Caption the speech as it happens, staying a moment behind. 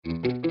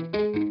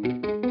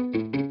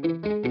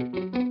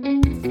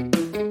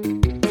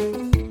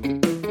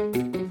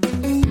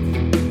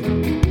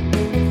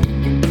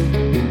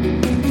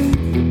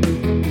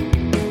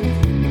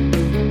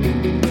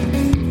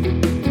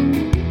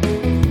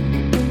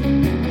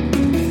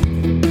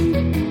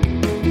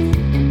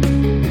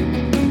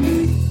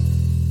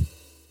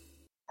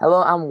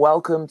Hello and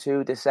welcome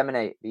to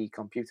Disseminate, the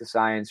Computer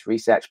Science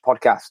Research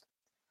Podcast.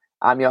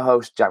 I'm your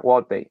host, Jack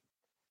Wardby.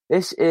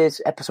 This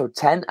is episode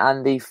 10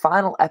 and the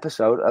final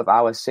episode of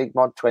our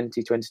SIGMOD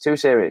 2022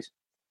 series.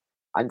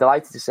 I'm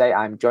delighted to say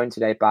I'm joined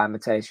today by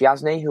Matthias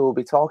Jasny, who will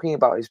be talking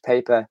about his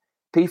paper,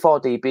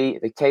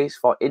 P4DB, the case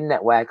for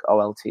in-network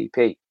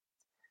OLTP.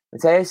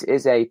 Matthias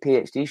is a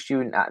PhD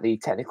student at the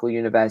Technical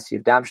University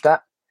of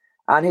Darmstadt,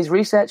 and his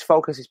research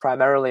focuses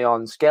primarily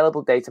on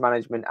scalable data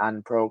management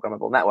and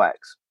programmable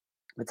networks.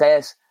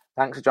 Matthias,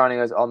 thanks for joining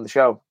us on the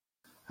show.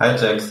 Hi,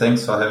 Jack.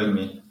 Thanks for having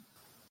me.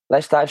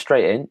 Let's dive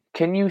straight in.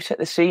 Can you set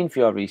the scene for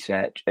your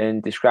research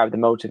and describe the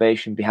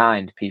motivation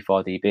behind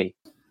P4DB?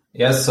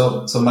 Yes,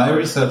 so my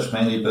research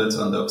mainly builds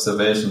on the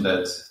observation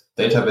that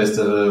database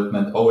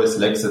development always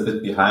lags a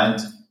bit behind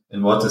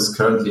in what is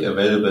currently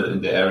available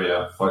in the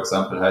area, for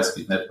example,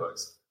 high-speed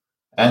networks.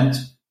 And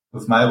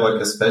with my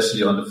work,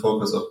 especially on the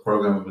focus of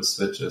programmable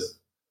switches.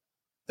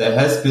 There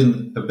has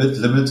been a bit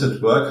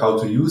limited work how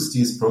to use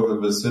these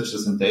programmable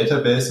switches in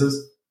databases,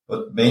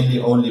 but mainly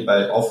only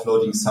by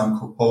offloading some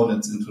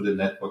components into the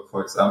network,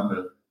 for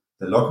example,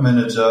 the log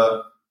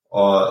manager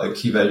or a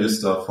key value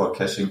store for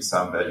caching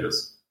some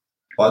values.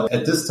 But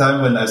at this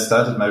time, when I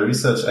started my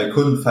research, I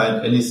couldn't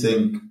find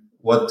anything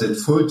what did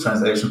full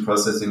transaction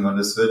processing on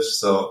the switch.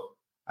 So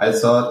I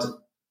thought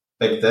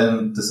back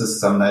then, this is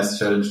some nice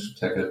challenge to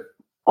tackle.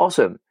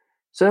 Awesome.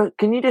 So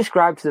can you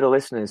describe to the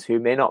listeners who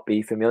may not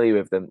be familiar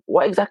with them,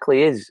 what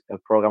exactly is a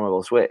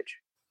programmable switch?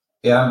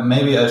 Yeah,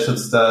 maybe I should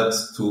start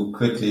to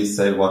quickly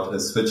say what a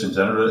switch in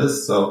general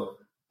is. So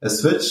a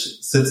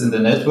switch sits in the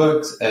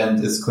network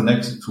and is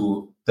connected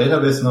to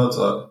database nodes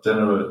or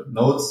general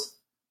nodes.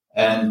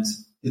 And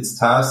its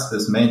task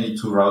is mainly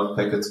to route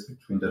packets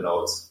between the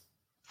nodes.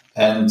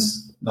 And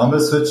normal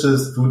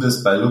switches do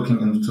this by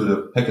looking into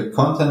the packet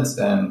contents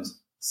and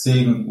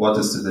seeing what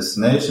is the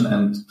destination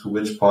and to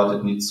which port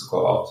it needs to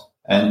go out.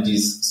 And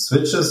these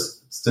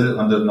switches, still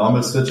on the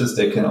normal switches,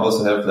 they can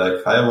also have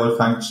like firewall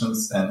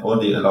functions and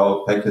only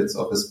allow packets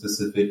of a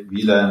specific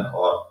VLAN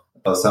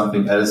or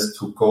something else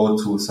to go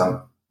to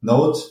some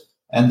node.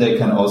 And they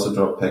can also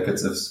drop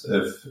packets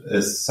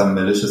if some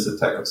malicious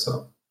attack or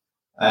so.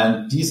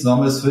 And these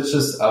normal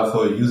switches are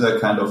for a user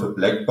kind of a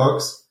black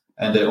box,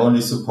 and they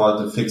only support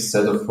a fixed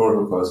set of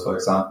protocols, for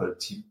example,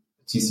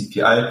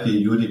 TCP/IP,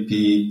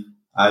 UDP,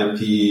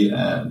 IP,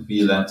 and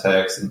VLAN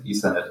tags, and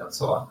Ethernet, and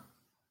so on.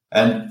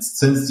 And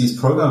since these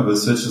programmable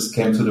switches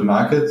came to the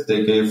market,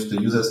 they gave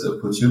the users the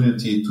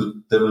opportunity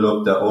to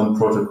develop their own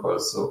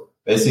protocols. So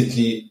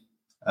basically,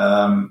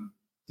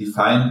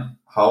 define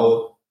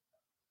how,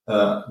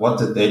 what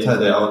the data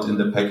layout in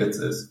the packets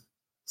is.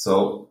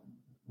 So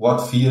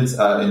what fields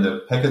are in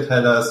the packet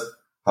headers,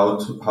 how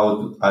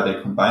are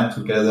they combined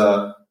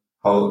together,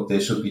 how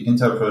they should be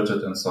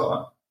interpreted, and so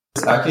on.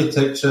 This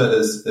architecture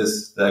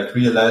is like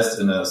realized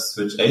in a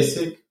switch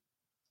ASIC.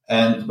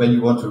 And when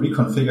you want to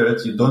reconfigure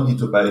it, you don't need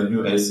to buy a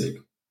new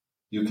ASIC.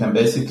 You can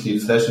basically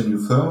flash a new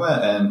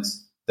firmware and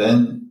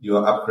then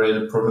your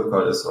upgraded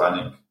protocol is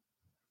running.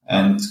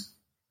 And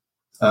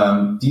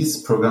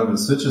these programmable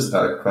switches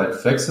are quite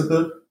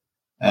flexible.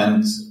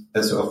 And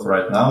as of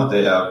right now,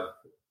 they are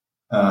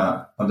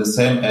on the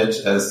same edge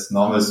as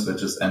normal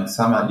switches, and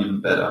some are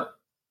even better.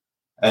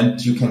 And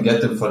you can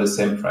get them for the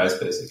same price,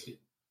 basically.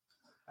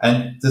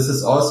 And this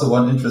is also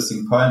one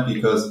interesting point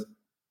because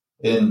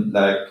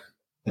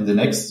in the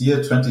next year,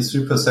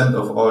 23%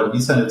 of all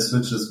Ethernet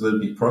switches will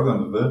be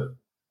programmable.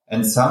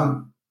 And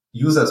some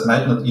users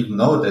might not even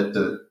know that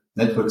the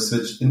network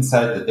switch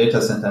inside the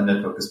data center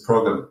network is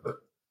programmable.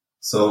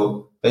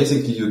 So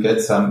basically you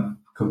get some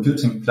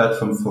computing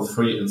platform for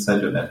free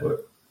inside your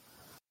network.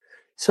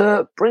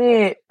 So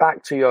bringing it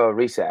back to your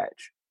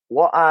research,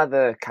 what are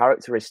the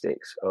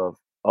characteristics of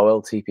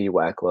OLTP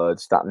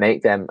workloads that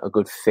make them a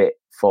good fit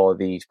for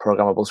these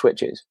programmable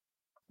switches?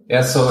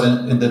 Yeah, so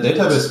in the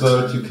database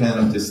world, you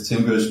can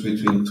distinguish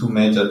between two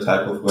major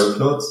type of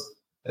workloads,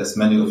 as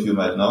many of you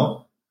might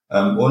know.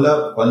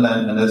 OLAP,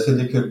 online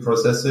analytical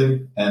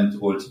processing, and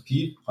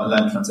OLTP,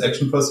 online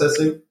transaction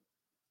processing.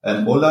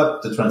 And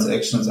OLAP, the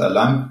transactions are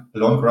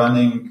long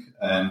running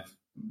and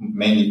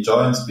mainly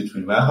joins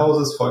between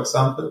warehouses, for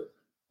example.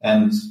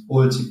 And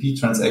OLTP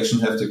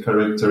transactions have the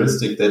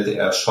characteristic that they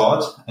are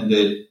short and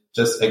they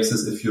just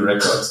access a few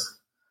records.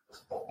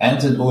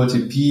 And in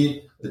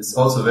OLTP, it's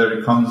also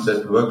very common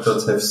that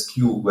workloads have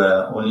skew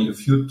where only a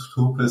few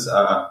tuples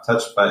are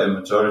touched by a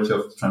majority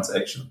of the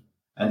transaction.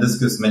 And this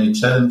gives many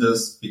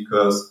challenges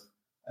because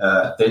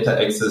data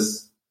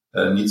access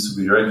needs to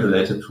be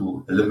regulated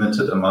to a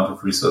limited amount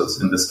of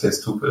resources, in this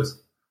case tuples.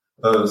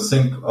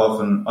 Think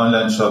of an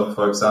online shop,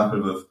 for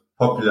example, with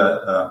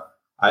popular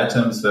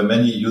items where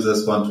many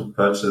users want to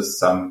purchase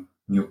some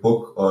new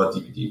book or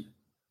DVD.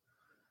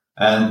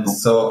 And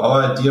so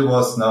our idea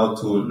was now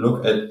to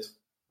look at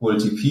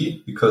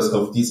OLTP because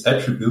of these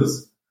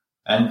attributes,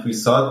 and we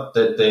thought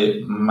that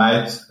they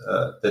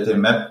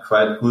map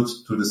quite good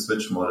to the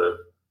switch model.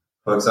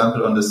 For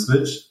example, on the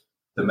switch,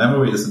 the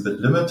memory is a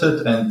bit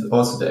limited, and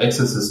also the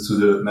accesses to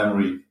the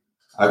memory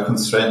are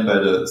constrained by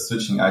the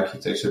switching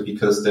architecture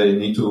because they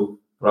need to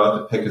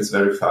route the packets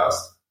very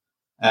fast.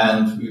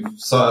 And we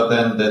saw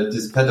then that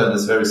this pattern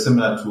is very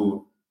similar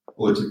to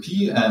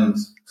OLTP, and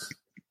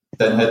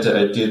then had the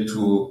idea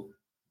to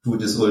do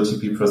this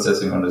OLTP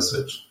processing on the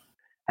switch.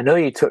 I know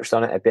you touched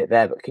on it a bit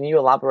there, but can you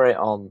elaborate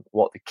on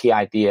what the key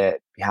idea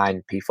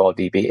behind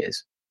P4DB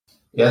is?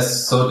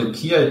 Yes, so the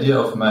key idea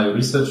of my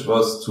research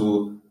was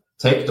to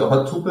take the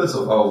hot tuples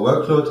of our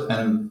workload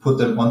and put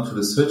them onto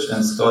the switch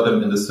and store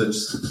them in the switch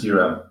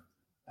DRAM.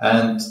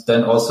 And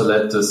then also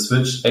let the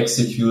switch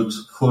execute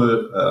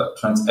full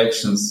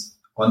transactions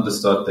on the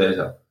stored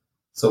data.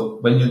 So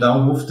when you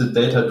now move the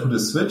data to the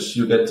switch,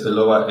 you get a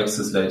lower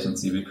access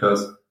latency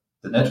because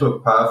the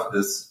network path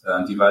is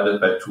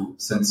divided by 2.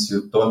 Since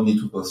you don't need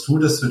to go through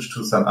the switch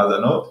to some other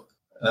node,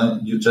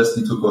 you just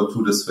need to go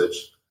to the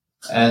switch.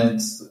 And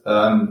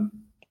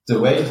the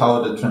way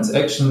how the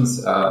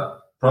transactions are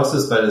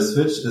processed by the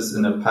switch is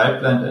in a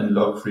pipelined and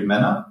log-free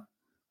manner.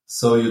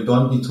 So you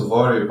don't need to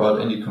worry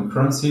about any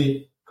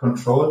concurrency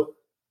control,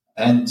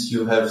 and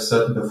you have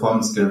certain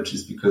performance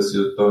guarantees because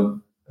you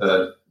don't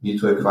need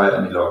to acquire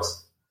any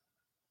logs.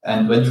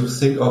 And when you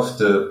think of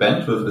the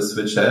bandwidth a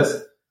switch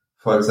has,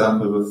 for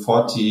example, with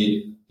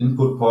 40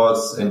 input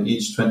ports and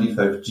each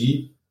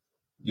 25G,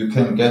 you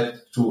can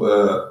get to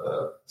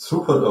a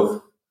throughput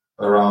of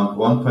around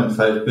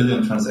 1.5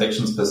 billion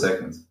transactions per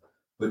second,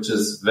 which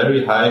is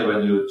very high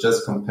when you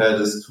just compare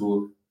this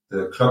to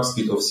the clock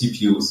speed of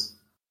CPUs.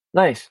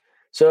 Nice.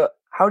 So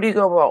how do you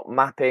go about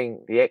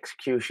mapping the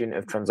execution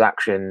of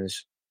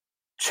transactions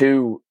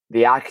to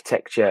the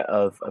architecture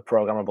of a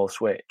programmable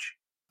switch?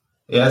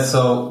 Yeah,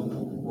 so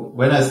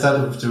when I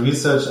started with the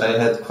research,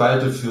 I had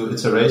quite a few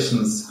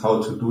iterations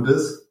how to do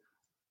this.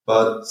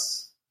 But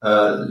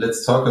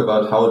let's talk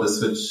about how the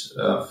switch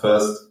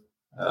first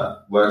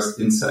works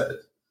inside it.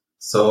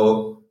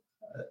 So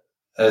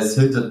as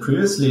hinted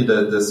previously,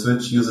 the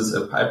switch uses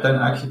a pipeline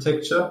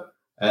architecture,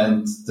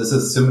 and this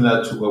is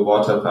similar to a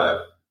water pipe.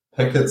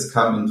 Packets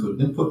come into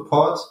an input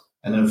port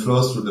and then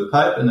flows through the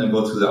pipe and then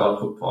go to the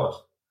output port.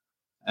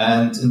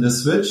 And in the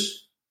switch,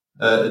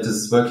 it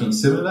is working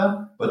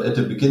similar, but at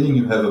the beginning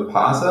you have a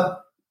parser,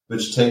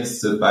 which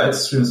takes the byte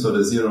stream, so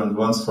the 0 and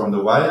 1s from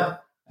the wire,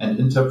 and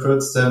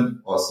interprets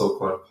them, or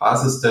so-called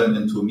parses them,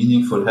 into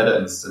meaningful header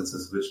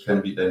instances, which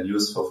can be then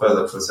used for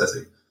further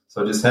processing.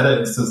 So these header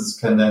instances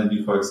can then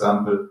be, for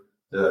example,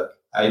 the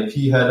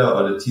IP header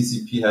or the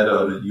TCP header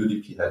or the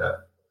UDP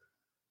header.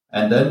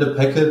 And then the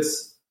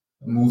packets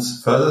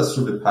moves further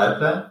through the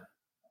pipeline,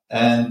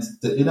 and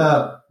the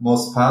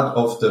innermost part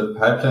of the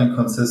pipeline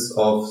consists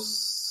of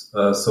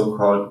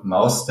so-called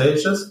mouse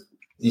stages.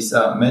 These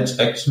are match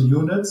action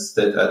units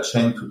that are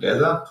chained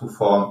together to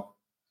form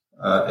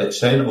a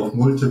chain of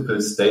multiple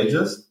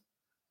stages,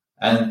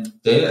 and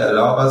they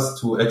allow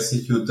us to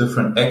execute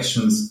different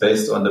actions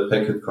based on the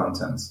packet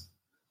contents.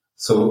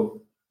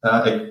 So,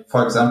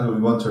 for example,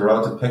 we want to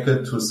route a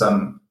packet to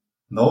some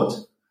node.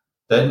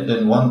 Then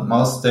in one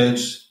mouse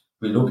stage,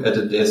 we look at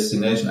the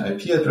destination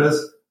IP address,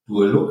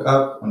 do a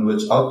lookup on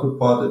which output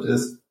port it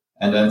is,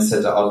 and then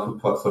set the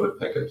output port for the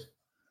packet.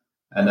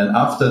 And then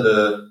after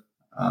the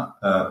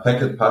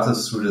packet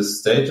passes through the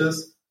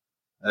stages,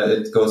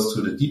 it goes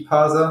to the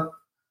deparser,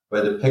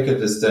 where the packet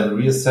is then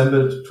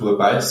reassembled to a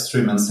byte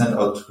stream and sent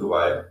out to the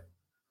wire.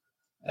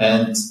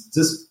 And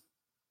this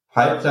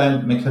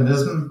pipeline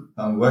mechanism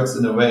works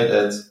in a way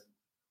that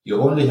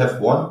you only have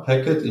one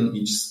packet in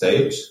each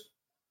stage,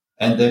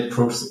 and they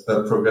progress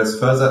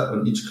further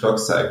on each clock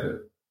cycle.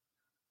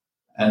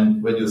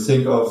 And when you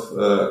think of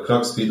a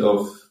clock speed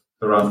of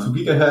around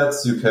 2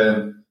 gigahertz, you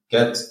can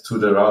get to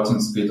the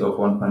routing speed of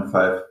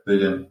 1.5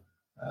 billion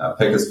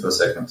packets per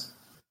second.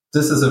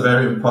 This is a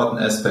very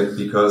important aspect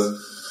because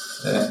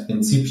in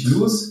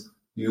CPUs,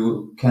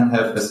 you can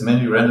have as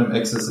many random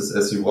accesses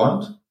as you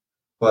want,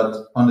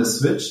 but on the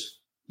switch,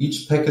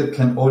 each packet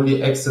can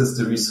only access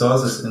the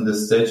resources in the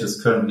stage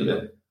it's currently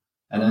in.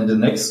 And in the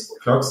next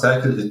clock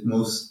cycle, it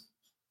moves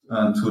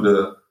to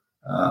the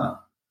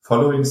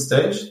following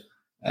stage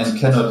and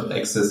cannot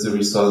access the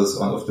resources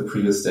of the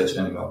previous stage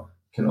anymore.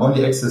 Can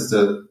only access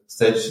the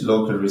stage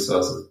local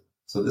resources.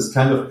 So this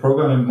kind of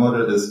programming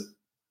model is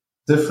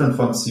different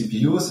from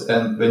CPUs,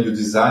 and when you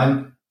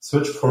design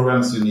switch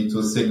programs, you need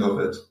to think of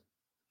it.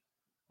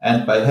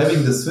 And by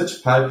having the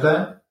switch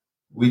pipeline,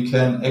 we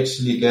can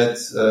actually get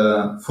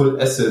full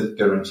ACID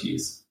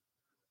guarantees.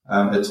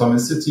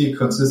 Atomicity,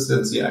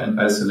 consistency, and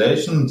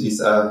isolation,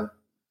 these are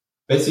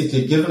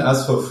basically given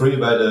us for free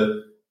by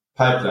the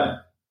pipeline.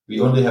 We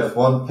only have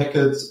one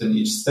packet in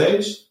each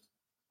stage,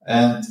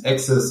 and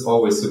access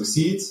always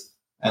succeeds.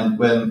 And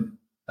when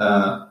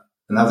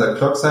another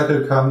clock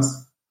cycle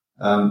comes,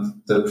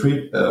 when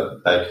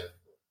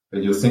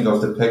you think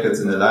of the packets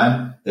in a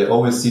line, they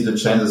always see the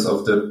changes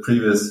of the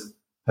previous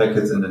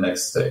packets in the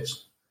next stage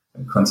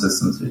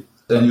consistently.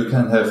 Then you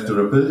can have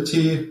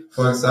durability,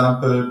 for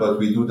example, but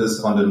we do this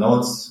on the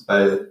nodes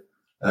by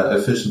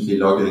efficiently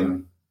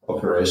logging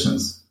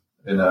operations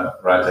in a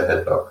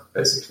write-ahead log,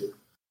 basically.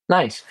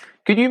 Nice.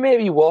 Could you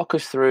maybe walk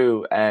us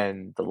through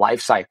the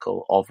life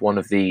cycle of one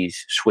of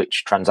these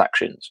switch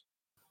transactions?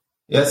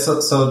 Yes,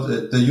 so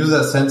the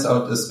user sends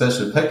out a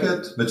special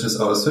packet, which is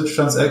our switch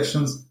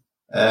transactions,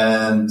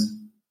 and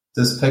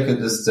this packet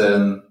is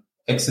then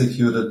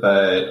executed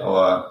by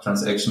our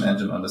transaction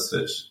engine on the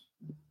switch.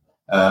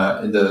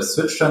 In the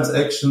switch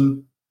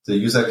transaction, the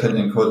user can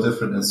encode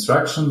different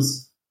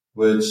instructions,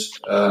 which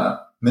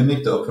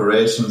mimic the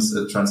operations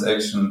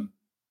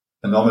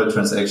a normal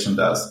transaction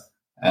does.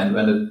 And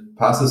when it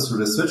passes through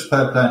the switch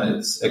pipeline,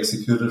 it's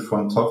executed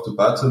from top to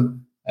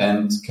bottom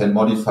and can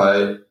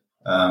modify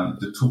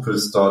the tuple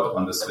stored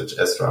on the switch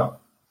SRAM.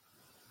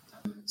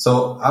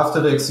 So after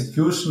the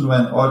execution,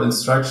 when all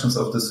instructions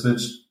of the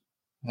switch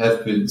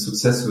have been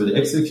successfully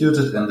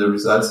executed and the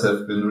results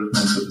have been written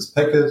into this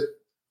packet,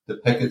 the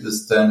packet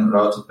is then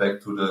routed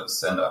back to the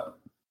sender.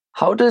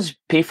 How does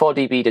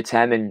P4DB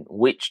determine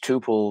which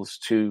tuples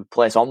to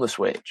place on the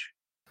switch?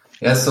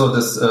 Yeah, so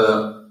this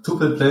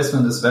tuple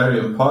placement is very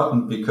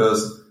important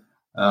because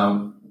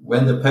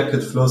when the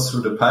packet flows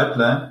through the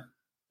pipeline,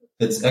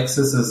 its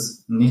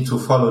accesses need to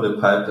follow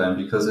the pipeline,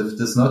 because if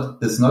this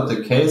is not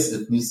the case,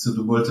 it needs to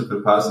do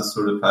multiple passes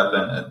through the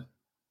pipeline, and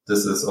this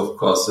is, of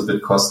course, a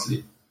bit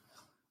costly.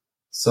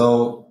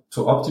 So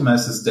to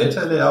optimize this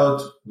data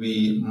layout,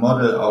 we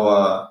model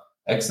our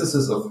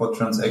accesses of hot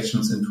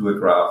transactions into a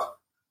graph.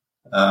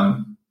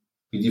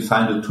 We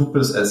define the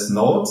tuples as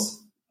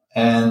nodes,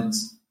 and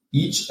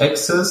each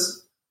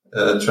axis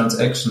a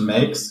transaction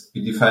makes,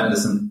 we define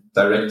as a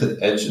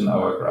directed edge in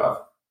our graph.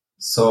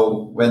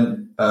 So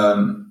when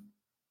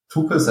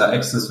tuples are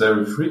accessed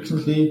very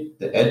frequently,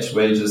 the edge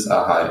wages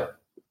are high.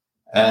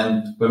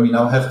 And when we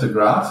now have the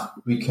graph,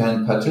 we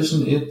can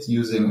partition it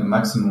using a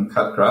maximum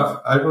cut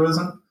graph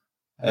algorithm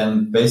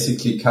and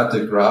basically cut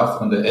the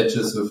graph on the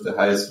edges with the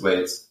highest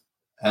weights.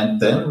 And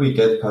then we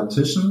get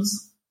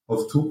partitions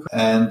of tuples.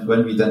 And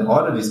when we then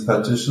order these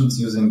partitions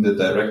using the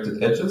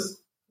directed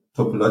edges,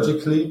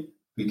 topologically,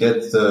 we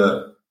get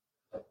the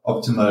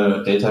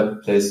optimal data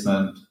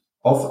placement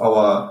of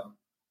our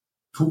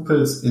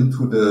tuples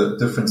into the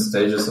different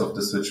stages of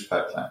the switch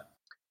pipeline.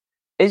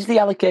 Is the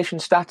allocation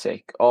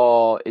static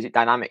or is it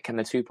dynamic? Can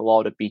the tuple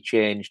order be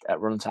changed at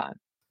runtime?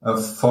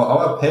 For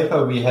our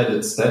paper, we had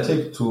it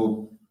static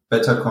to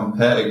better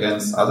compare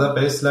against other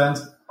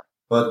baselines,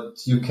 but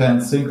you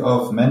can think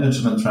of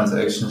management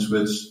transactions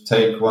which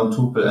take one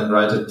tuple and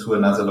write it to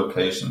another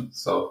location.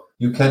 So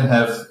you can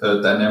have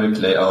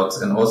dynamic layouts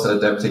and also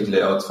adaptive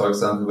layouts. For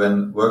example,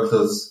 when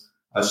workloads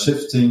are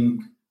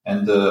shifting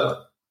and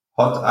the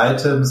hot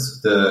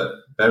items,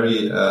 the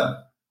very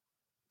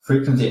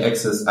frequently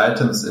accessed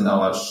items in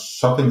our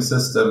shopping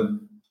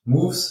system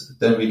moves,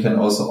 then we can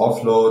also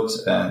offload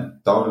and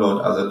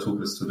download other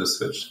tuples to the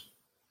switch.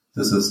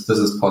 This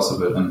is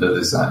possible in the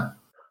design.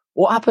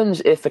 What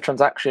happens if a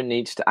transaction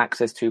needs to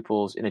access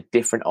tuples in a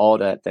different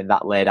order than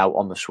that laid out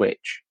on the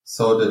switch?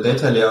 So the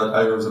data layout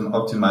algorithm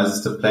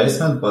optimizes the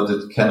placement, but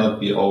it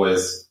cannot be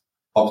always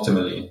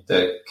optimally.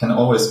 There can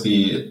always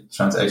be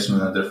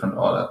transactions in a different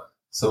order.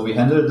 So we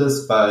handle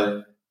this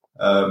by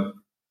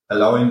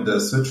allowing the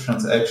switch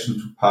transaction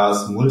to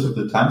pass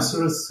multiple times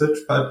through the switch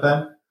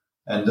pipeline.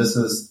 And this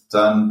is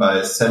done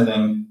by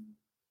sending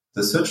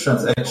the switch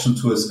transaction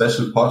to a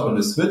special port on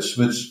the switch,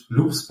 which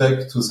loops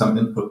back to some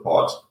input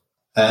port.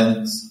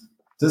 And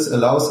this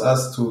allows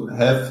us to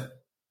have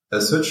a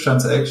switch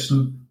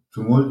transaction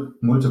to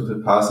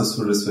multiple passes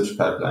through the switch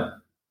pipeline.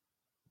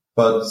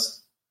 But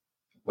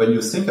when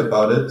you think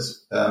about it,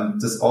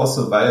 this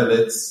also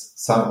violates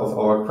some of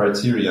our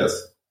criteria,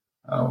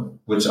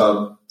 which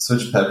our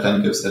switch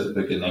pipeline gives at the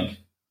beginning.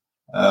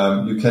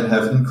 You can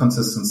have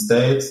inconsistent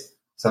states.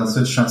 Some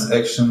switch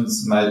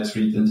transactions might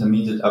read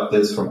intermediate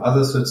updates from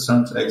other switch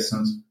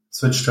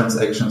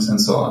transactions, and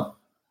so on.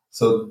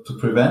 So to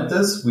prevent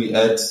this, we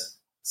add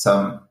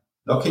some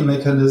locking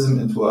mechanism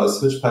into our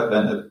switch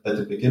pipeline at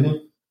the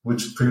beginning,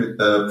 which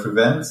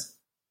prevents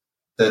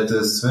that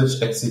the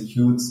switch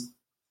executes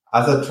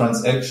other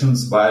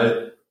transactions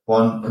while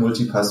one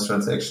multipass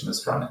transaction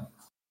is running.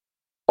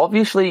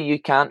 Obviously,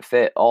 you can't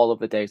fit all of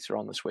the data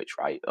on the switch,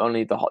 right?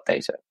 Only the hot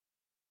data.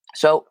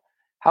 So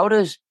how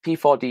does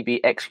P4DB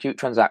execute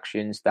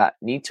transactions that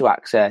need to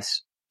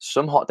access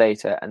some hot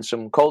data and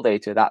some cold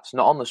data that's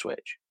not on the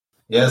switch?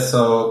 Yeah,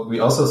 so we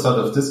also thought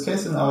of this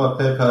case in our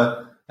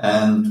paper,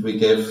 and we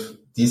gave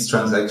these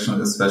transactions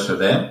a special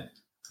name,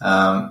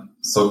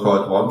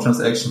 so-called warm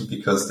transactions,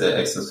 because they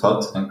access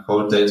hot and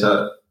cold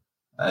data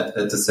at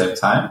the same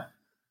time.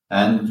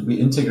 And we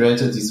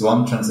integrated these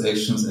warm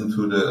transactions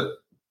into the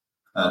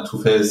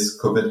two-phase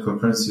commit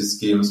concurrency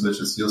schemes, which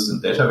is used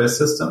in database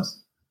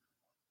systems.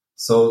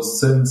 So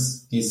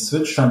since these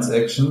switch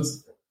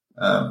transactions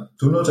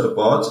do not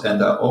abort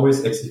and are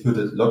always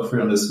executed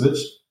log-free on the switch,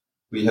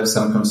 we have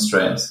some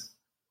constraints.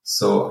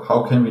 So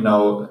how can we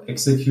now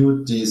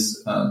execute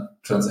these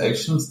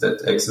transactions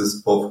that access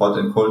both hot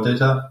and cold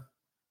data?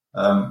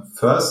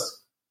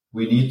 First,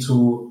 we need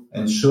to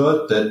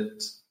ensure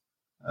that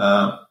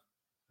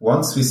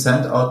once we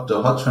send out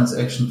the hot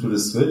transaction to the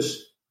switch,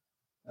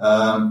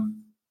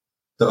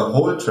 the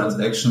whole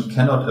transaction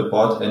cannot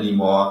abort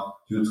anymore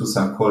due to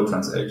some cold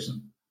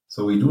transaction.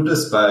 So we do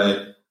this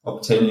by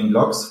obtaining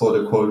logs for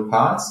the cold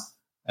parts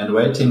and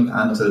waiting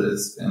until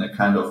it's in a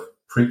kind of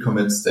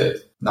pre-commit state.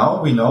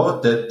 Now we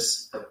know that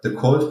the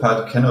cold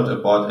part cannot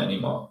abort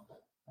anymore.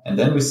 And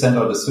then we send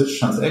out a switch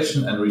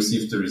transaction and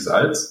receive the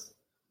results.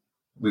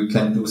 We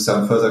can do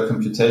some further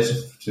computation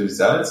for the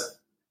results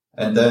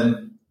and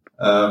then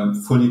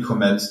fully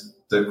commit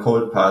the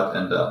cold part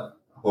and the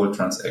whole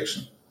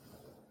transaction.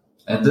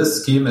 And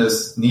this scheme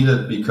is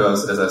needed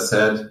because, as I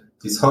said,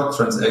 these hot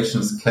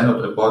transactions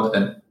cannot abort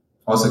and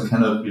also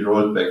cannot be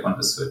rolled back on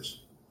the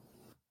switch.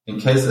 In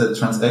case a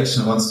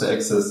transaction wants to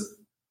access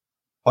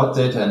hot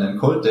data and then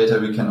cold data,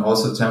 we can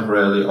also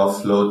temporarily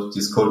offload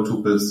these cold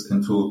tuples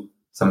into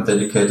some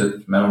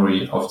dedicated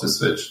memory of the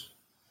switch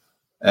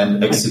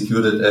and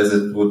execute it as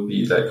it would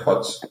be like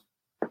hot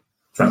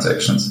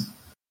transactions.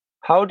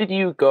 How did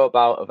you go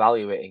about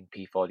evaluating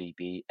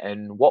P4DB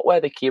and what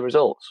were the key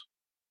results?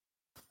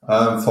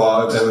 For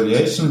our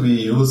evaluation,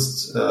 we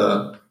used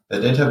a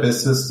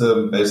database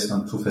system based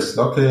on two-phase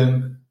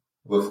locking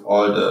with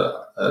all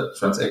the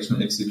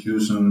transaction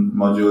execution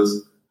modules,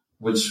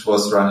 which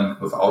was running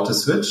without a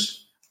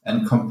switch,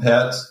 and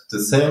compared the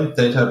same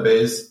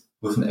database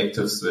with an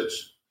active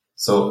switch.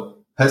 So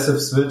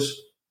passive switch,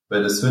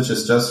 where the switch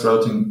is just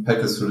routing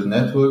packets through the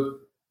network,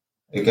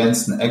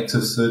 against an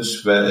active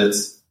switch where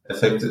it's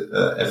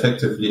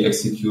effectively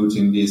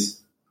executing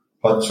these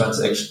hot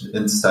transactions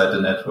inside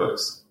the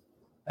networks.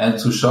 And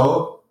to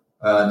show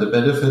the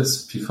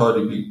benefits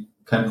P4DB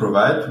can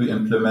provide, we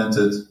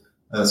implemented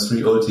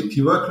 3 OLTP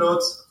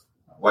workloads,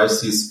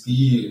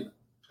 YCSB,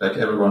 like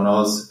everyone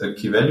knows, a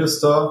key value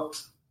store.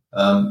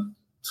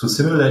 To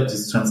simulate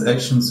these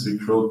transactions, we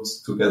grouped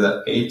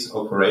together 8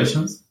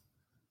 operations,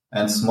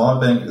 and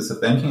Smallbank is a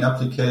banking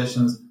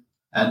application.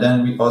 And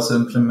then we also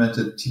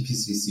implemented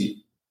TPCC.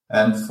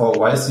 And for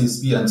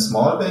YCSB and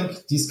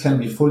Smallbank, these can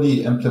be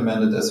fully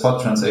implemented as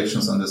hot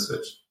transactions on the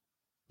switch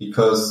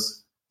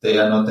because they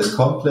are not that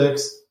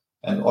complex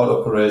and all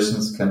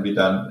operations can be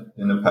done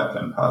in a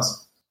pipeline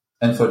pass.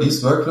 And for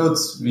these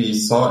workloads, we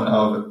saw in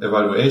our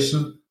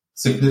evaluation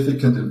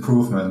significant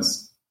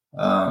improvements,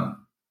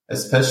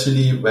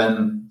 especially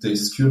when the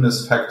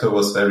skewness factor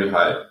was very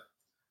high.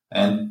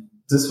 And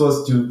this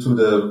was due to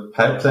the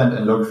pipeline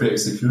and log-free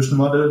execution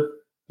model,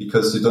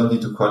 because you don't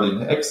need to call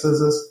in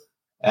accesses,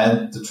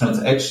 and the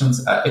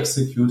transactions are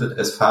executed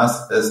as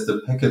fast as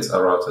the packets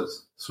are routed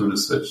through the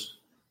switch.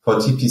 For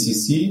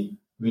TPCC,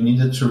 we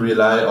needed to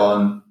rely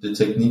on the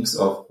techniques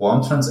of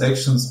warm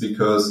transactions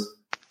because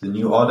the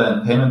new order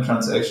and payment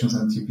transactions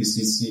in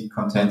TPCC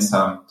contain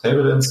some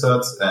table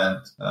inserts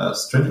and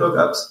string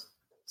lookups.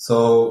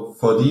 So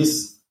for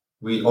these,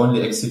 we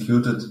only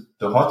executed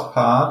the hot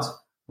part,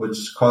 which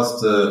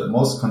caused the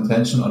most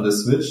contention on the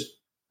switch,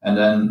 and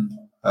then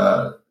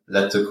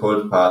let the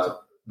cold part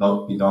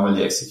not be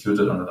normally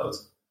executed on the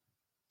nodes.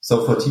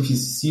 So for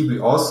TPCC, we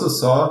also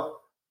saw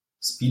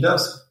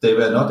speedups. They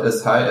were not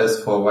as high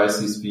as for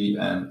YCSB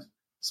and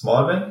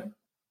Smallbank,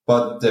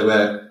 but there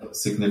were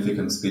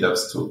significant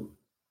speedups too.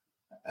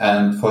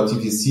 And for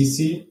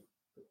TPCC,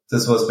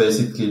 this was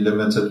basically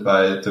limited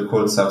by the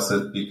cold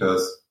subset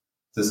because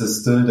this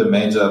is still the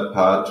major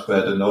part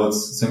where the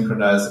nodes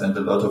synchronize and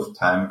a lot of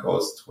time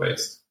goes to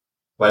waste.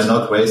 Well,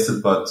 not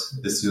wasted, but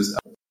is used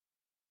up.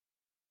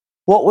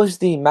 What was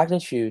the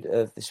magnitude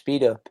of the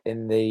speedup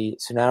in the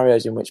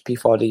scenarios in which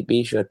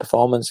P4DB showed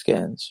performance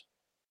gains?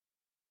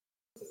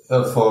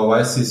 For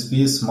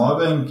YCSB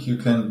Smallbank, you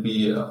can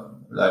be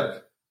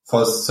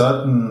for a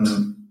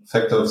certain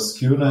factor of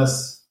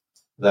skewness,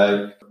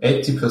 like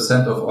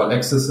 80% of all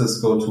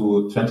accesses go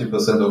to 20%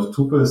 of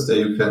tuples.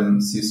 There you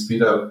can see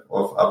speed up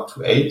of up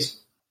to 8.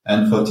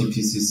 And for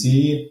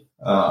TPCC,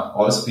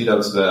 all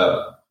speedups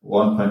were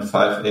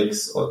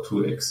 1.5x or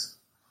 2x.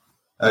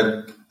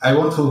 I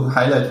want to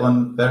highlight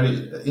one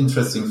very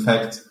interesting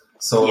fact.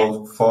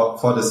 So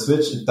for the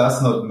switch, it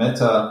does not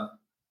matter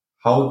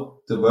how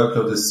the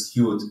workload is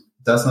skewed.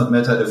 It does not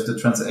matter if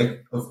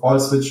if all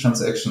switch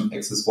transaction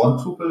access one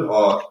tuple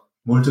or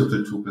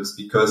multiple tuples,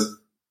 because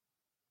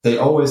they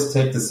always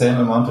take the same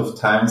amount of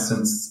time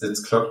since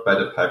it's clocked by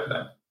the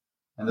pipeline.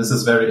 And this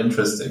is very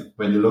interesting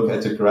when you look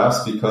at the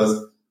graphs,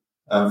 because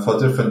for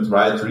different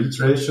write-read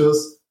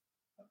ratios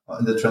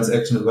in the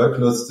transactional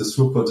workloads, the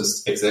throughput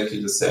is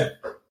exactly the same.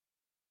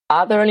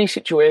 Are there any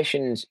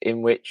situations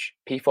in which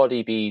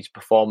P4DB's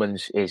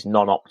performance is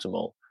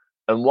non-optimal?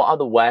 And what are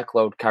the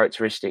workload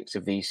characteristics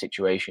of these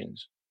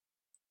situations?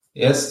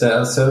 Yes, there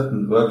are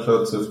certain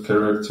workloads with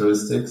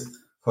characteristics.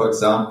 For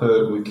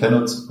example, we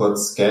cannot support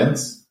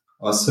scans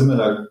or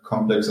similar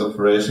complex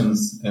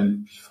operations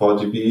in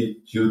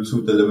P4DB due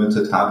to the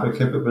limited hardware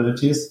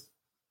capabilities.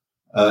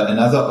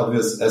 Another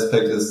obvious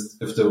aspect is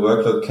if the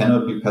workload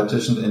cannot be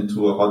partitioned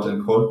into a hot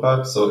and cold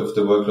part. So if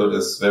the workload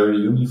is very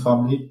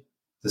uniformly,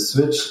 the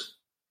switch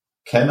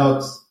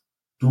cannot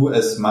do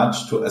as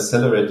much to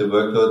accelerate the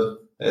workload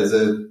as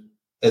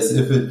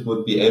if it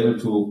would be able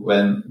to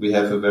when we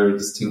have a very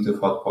distinctive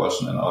hot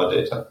portion in our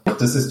data.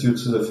 This is due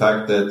to the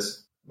fact that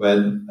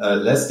when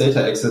less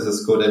data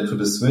accesses go into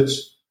the switch,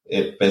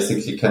 it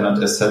basically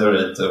cannot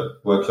accelerate the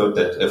workload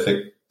that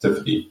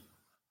effectively.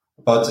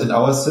 But in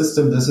our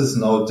system, this is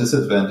no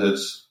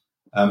disadvantage.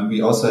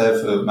 We also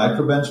have a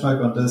micro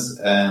benchmark on this,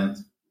 and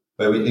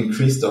where we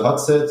increase the hot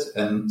set,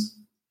 and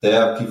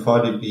there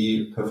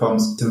P4DB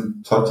performs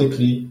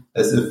symptotically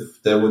as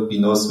if there would be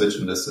no switch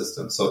in the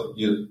system. So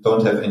you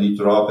don't have any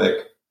drawback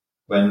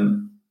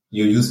when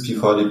you use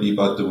P4DB,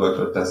 but the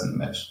workload doesn't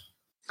match.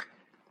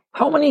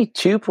 How many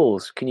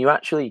tuples can you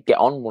actually get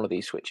on one of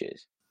these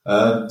switches?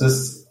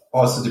 This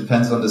also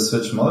depends on the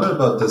switch model,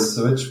 but the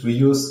switch we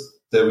use,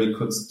 there we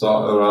could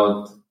store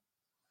around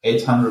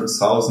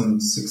 800,000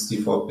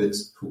 64-bit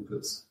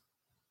tuples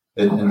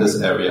in this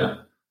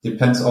area.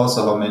 Depends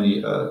also how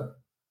many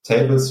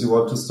tables you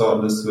want to store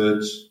on the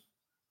switch.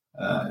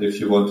 If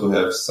you want to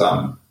have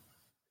some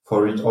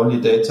for read-only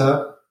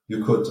data,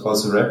 you could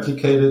also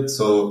replicate it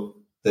so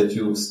that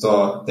you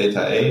store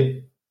data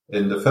A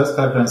in the first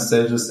pipeline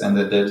stages and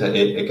then data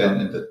A again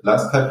in the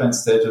last pipeline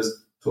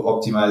stages to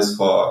optimize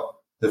for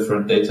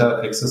different data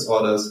access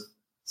orders.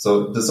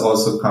 So this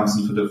also comes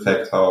into the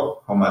fact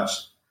how much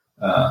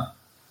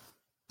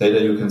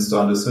data you can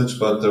store on the switch,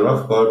 but the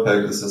rough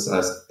ballpark is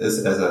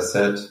as I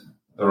said,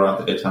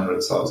 around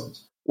 800,000.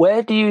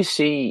 Where do you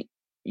see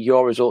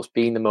your results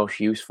being the most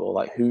useful?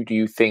 Like, who do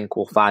you think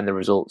will find the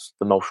results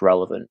the most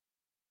relevant?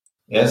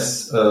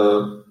 Yes,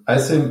 I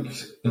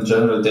think in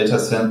general data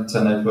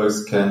center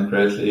networks can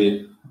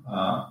greatly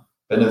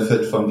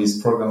benefit from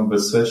these programmable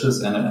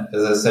switches. And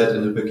as I said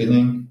in the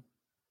beginning,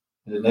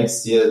 in the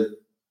next year,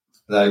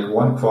 like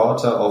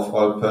 1/4 of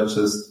all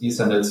purchased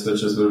Ethernet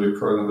switches will be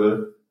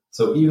programmable.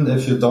 So even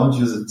if you don't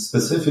use it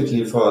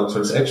specifically for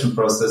transaction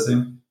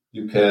processing,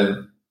 you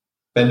can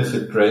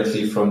benefit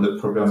greatly from the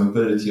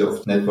programmability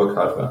of network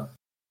hardware.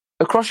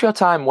 Across your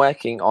time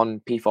working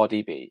on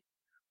P4DB,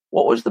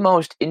 what was the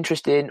most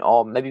interesting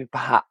or maybe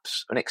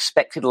perhaps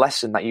unexpected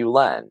lesson that you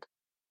learned?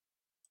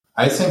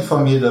 I think for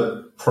me,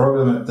 the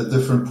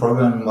different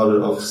programming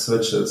model of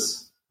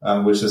switches,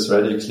 which is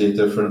radically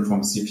different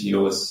from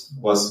CPUs,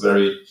 was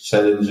very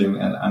challenging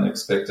and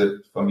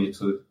unexpected for me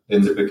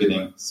in the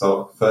beginning.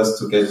 So first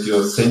to get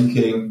your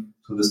thinking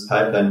to this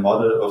pipeline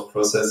model of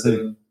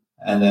processing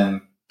and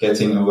then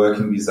getting a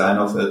working design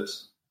of it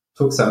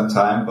took some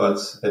time, but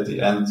at the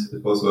end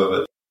it was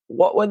worth it.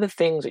 What were the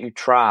things that you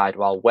tried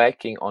while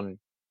working on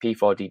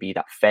P4DB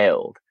that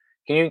failed?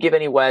 Can you give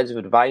any words of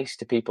advice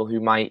to people who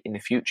might in the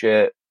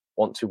future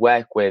want to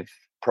work with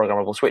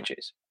programmable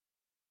switches?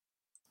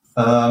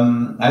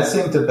 I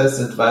think the best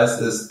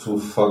advice is to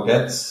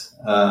forget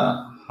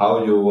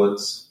how you would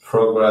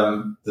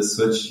program the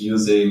switch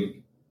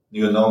using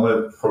your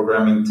normal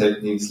programming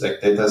techniques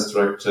like data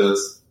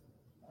structures,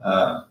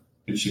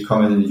 which you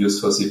commonly use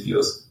for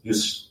CPUs.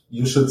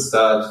 You should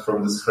start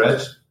from the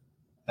scratch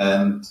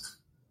and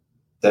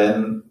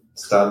then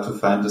start to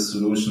find a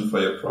solution for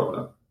your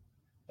problem.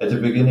 At the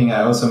beginning,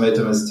 I also made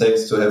the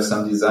mistakes to have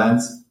some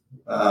designs,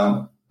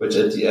 which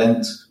at the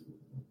end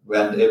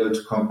weren't able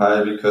to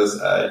compile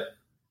because I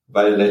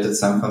violated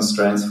some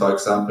constraints, for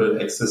example,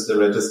 access the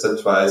register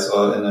twice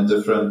or in a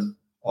different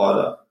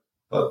order.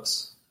 But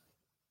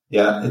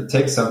yeah, it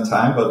takes some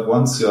time, but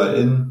once you are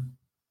in,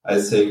 I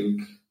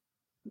think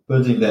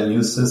building their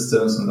new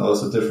systems and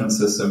also different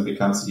systems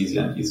becomes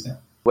easier and easier.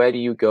 Where do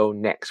you go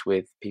next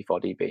with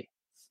P4DB?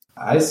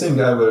 I think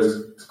I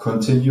will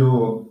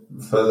continue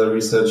further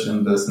research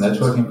in this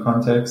networking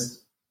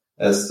context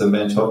as the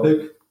main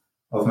topic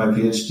of my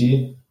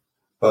PhD.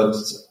 But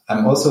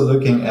I'm also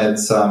looking at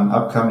some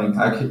upcoming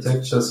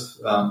architectures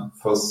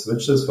for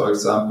switches. For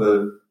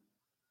example,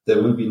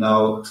 there will be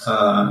now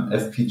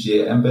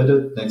FPGA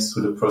embedded next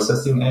to the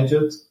processing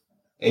agent,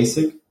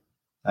 ASIC.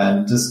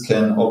 And this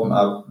can open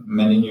up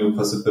many new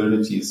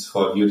possibilities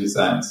for new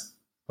designs.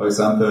 For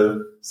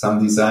example, some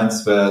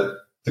designs where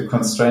the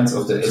constraints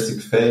of the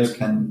ASIC fail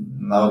can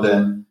now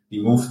then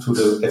be moved to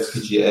the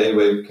FPGA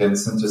where you can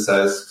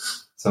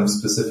synthesize some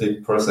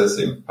specific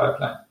processing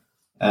pipeline.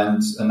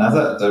 And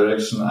another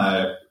direction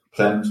I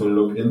plan to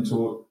look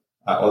into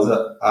are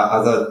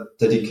other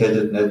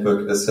dedicated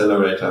network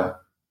accelerator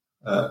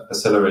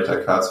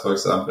cards, for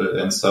example,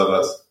 in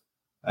servers.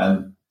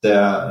 And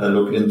there I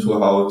look into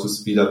how to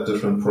speed up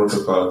different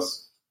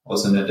protocols,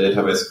 also in a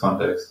database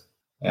context.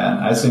 And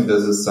I think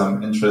this is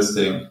some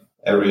interesting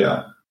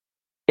area.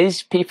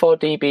 Is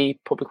P4DB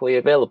publicly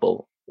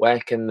available? Where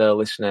can the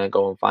listener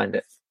go and find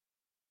it?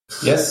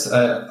 Yes,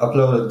 I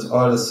uploaded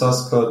all the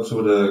source code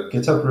to the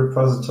GitHub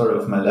repository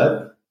of my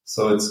lab.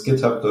 So it's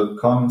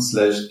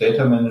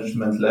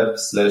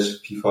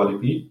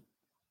github.com/datamanagementlab/P4DB.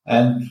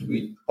 And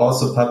we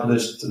also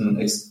published an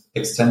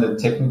extended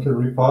technical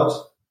report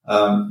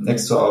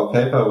next to our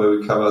paper where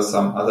we cover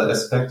some other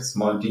aspects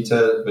more in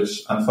detail,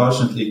 which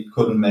unfortunately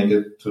couldn't make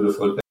it to the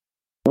full paper.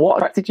 What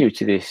attracted you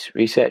to this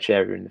research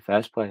area in the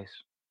first place?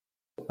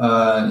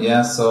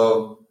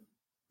 So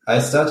I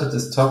started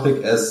this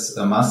topic as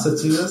a master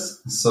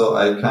thesis, so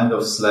I kind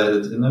of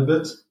slid in a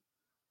bit.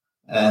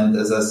 And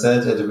as I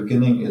said at the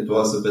beginning, it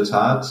was a bit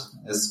hard,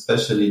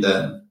 especially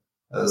then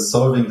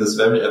solving this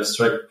very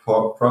abstract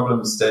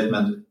problem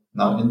statement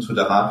now into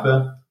the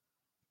hardware.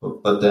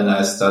 But then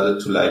I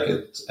started to like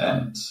it,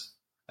 and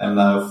I'm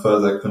now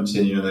further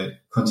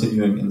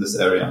continuing in this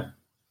area.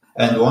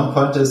 And one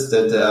point is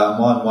that there are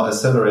more and more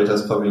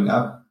accelerators popping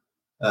up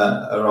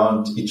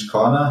around each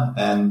corner,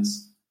 and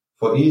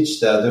for each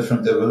there are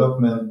different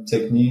development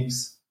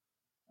techniques,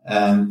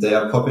 and they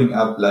are popping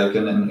up like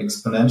in an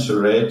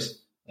exponential rate.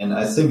 And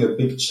I think a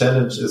big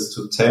challenge is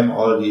to tame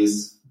all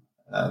these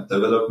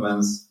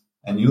developments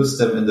and use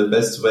them in the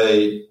best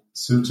way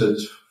suited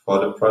for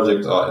the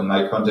project, or in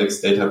my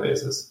context,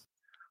 databases.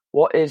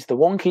 What is the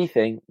one key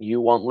thing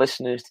you want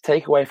listeners to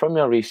take away from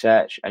your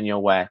research and your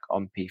work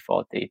on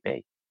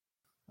P4DB?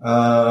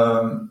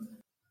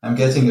 I'm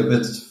getting a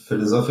bit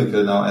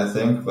philosophical now, I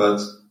think, but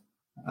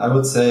I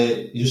would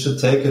say you should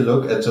take a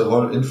look at the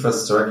whole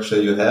infrastructure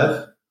you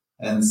have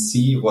and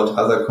see what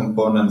other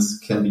components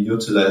can be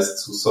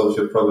utilized to solve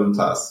your problem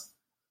task.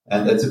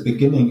 And at the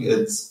beginning,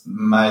 it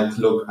might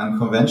look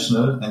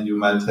unconventional and you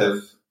might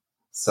have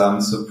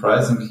some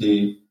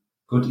surprisingly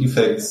good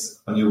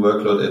effects on your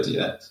workload at the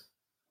end.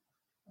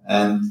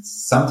 And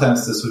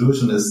sometimes the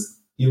solution is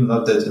even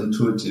not that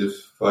intuitive.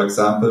 For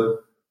example,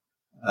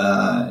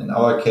 in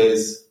our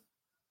case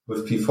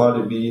with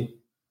P4DB,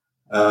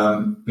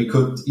 we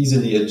could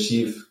easily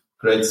achieve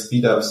great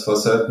speedups for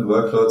certain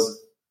workloads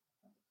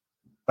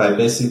by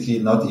basically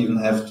not even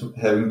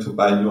having to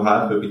buy new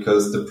hardware,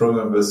 because the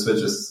programmable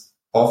switch is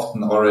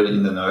often already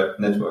in the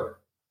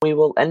network. We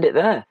will end it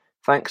there.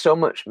 Thanks so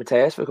much,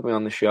 Matthias, for coming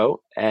on the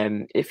show.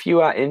 If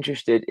you are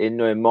interested in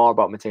knowing more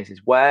about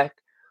Matthias's work,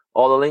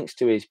 all the links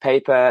to his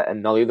paper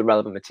and all the other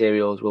relevant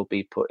materials will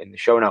be put in the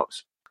show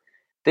notes.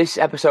 This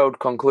episode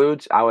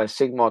concludes our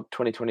SIGMOD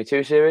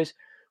 2022 series.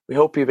 We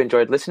hope you've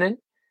enjoyed listening.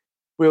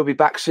 We'll be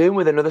back soon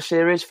with another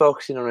series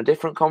focusing on a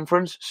different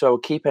conference, so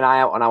keep an eye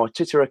out on our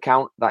Twitter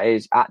account, that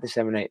is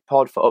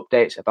 @disseminatepod, for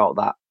updates about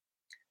that.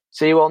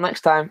 See you all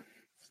next time.